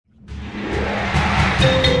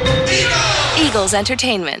Eagles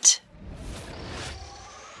Entertainment.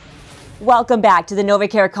 Welcome back to the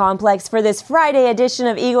NovaCare Complex for this Friday edition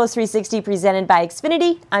of Eagles 360 presented by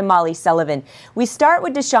Xfinity. I'm Molly Sullivan. We start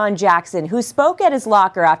with Deshaun Jackson, who spoke at his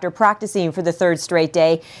locker after practicing for the third straight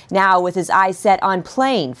day, now with his eyes set on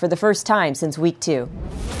playing for the first time since week 2.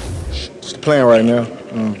 Just playing right now.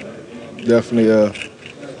 Definitely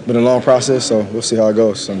been a long process, so we'll see how it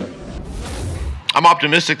goes Sunday. I'm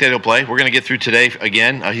optimistic that he'll play. We're going to get through today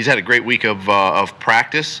again. He's had a great week of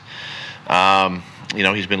practice.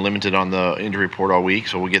 He's been limited on the injury report all week,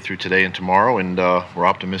 so we'll get through today and tomorrow, and we're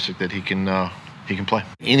optimistic that he can play.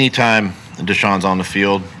 Anytime Deshaun's on the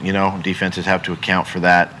field, defenses have to account for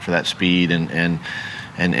that speed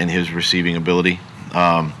and his receiving ability.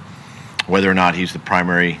 Whether or not he's the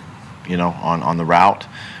primary, on the route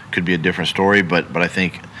could be a different story, but I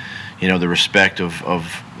think, the respect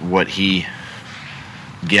of what he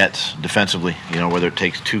gets defensively, whether it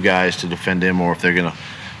takes two guys to defend him or if they're going to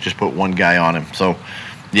just put one guy on him. So,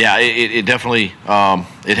 yeah, it definitely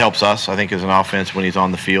it helps us, I think, as an offense when he's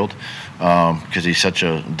on the field because he's such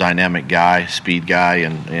a dynamic guy, speed guy,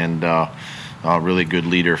 and a really good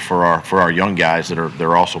leader for our young guys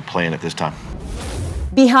they're also playing at this time.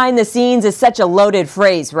 Behind the scenes is such a loaded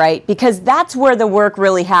phrase, right? Because that's where the work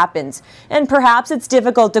really happens. And perhaps it's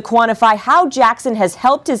difficult to quantify how Jackson has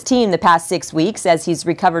helped his team the past 6 weeks as he's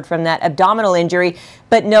recovered from that abdominal injury.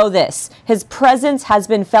 But know this, his presence has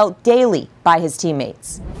been felt daily by his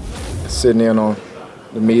teammates. Sitting in on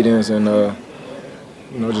the meetings and,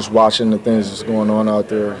 just watching the things that's going on out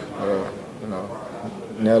there,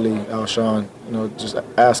 Nelly, Alshon, just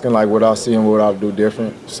asking like what I see and what I'll do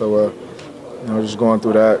different. So, just going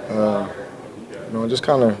through that, just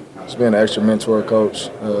kind of just being an extra mentor, coach,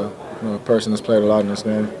 a person that's played a lot in this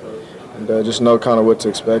game, and just know kind of what to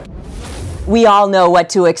expect. We all know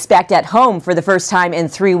what to expect at home for the first time in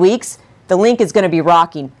 3 weeks. The Link is going to be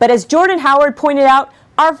rocking. But as Jordan Howard pointed out,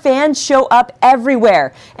 our fans show up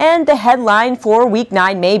everywhere. And the headline for Week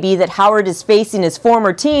 9 may be that Howard is facing his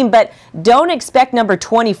former team, but don't expect number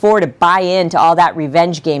 24 to buy into all that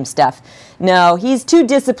revenge game stuff. No, he's too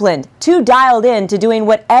disciplined, too dialed in to doing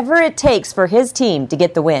whatever it takes for his team to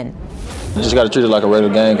get the win. You just got to treat it like a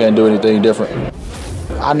regular game, can't do anything different.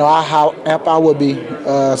 I know how amped I would be,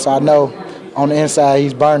 so I know on the inside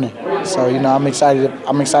he's burning. So, I'm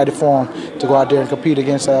excited for him to go out there and compete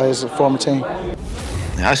against his former team.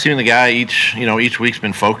 I've seen the guy each week's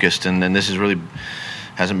been focused, and this is really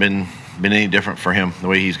hasn't been any different for him. The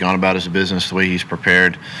way he's gone about his business, the way he's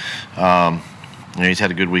prepared. He's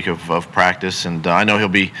had a good week of practice, and I know he'll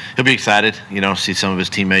be excited. See some of his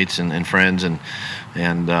teammates and friends, and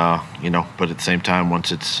but at the same time,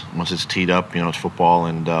 once it's teed up, it's football,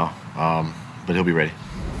 and but he'll be ready.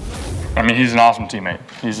 I mean, he's an awesome teammate.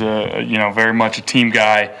 He's very much a team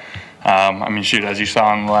guy. As you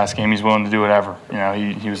saw in the last game, he's willing to do whatever.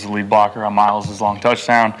 He was the lead blocker on Miles' long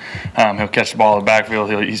touchdown. He'll catch the ball in the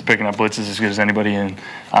backfield. He's picking up blitzes as good as anybody in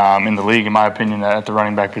the league, in my opinion, at the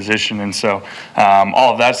running back position. And so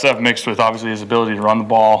all of that stuff mixed with obviously his ability to run the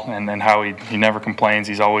ball and then how he never complains.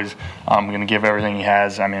 He's always going to give everything he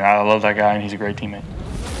has. I love that guy, and he's a great teammate.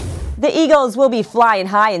 The Eagles will be flying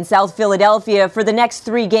high in South Philadelphia for the next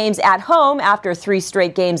 3 games at home after 3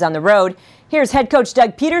 straight games on the road. Here's head coach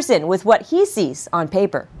Doug Peterson with what he sees on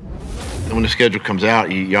paper. When the schedule comes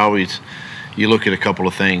out, you look at a couple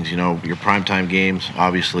of things. Your primetime games,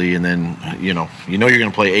 obviously, and then you're going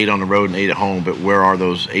to play 8 on the road and 8 at home. But where are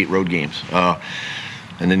those 8 road games?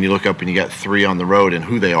 And then you look up and you got 3 on the road and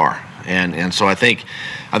who they are. And so I think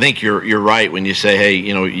you're right when you say, hey,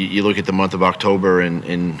 you look at the month of October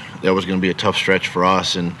and that was going to be a tough stretch for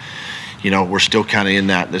us, and we're still kind of in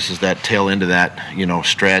that. This is that tail end of that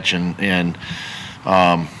stretch, and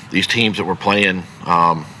these teams that we're playing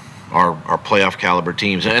are playoff caliber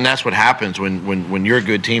teams, and that's what happens when you're a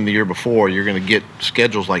good team the year before. You're going to get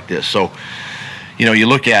schedules like this, so. You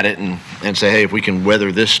look at it and say, hey, if we can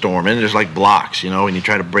weather this storm, and there's like blocks, and you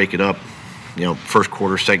try to break it up, first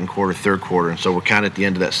quarter, second quarter, third quarter, and so we're kind of at the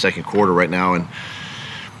end of that second quarter right now, and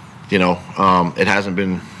it hasn't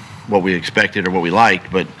been what we expected or what we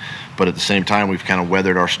liked, but at the same time we've kind of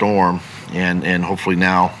weathered our storm, and hopefully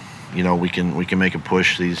now, we can make a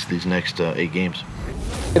push these next 8 games.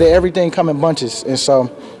 Everything come in bunches, and so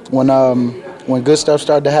when good stuff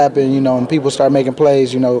started to happen, and people start making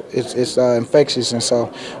plays, it's infectious, and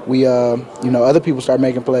so we, other people start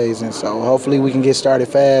making plays, and so hopefully we can get started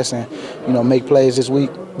fast and, make plays this week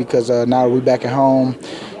because now we're back at home,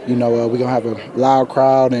 we're gonna have a loud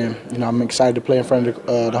crowd, and I'm excited to play in front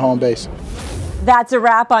of the home base. That's a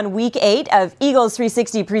wrap on Week 8 of Eagles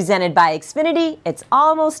 360 presented by Xfinity. It's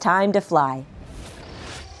almost time to fly.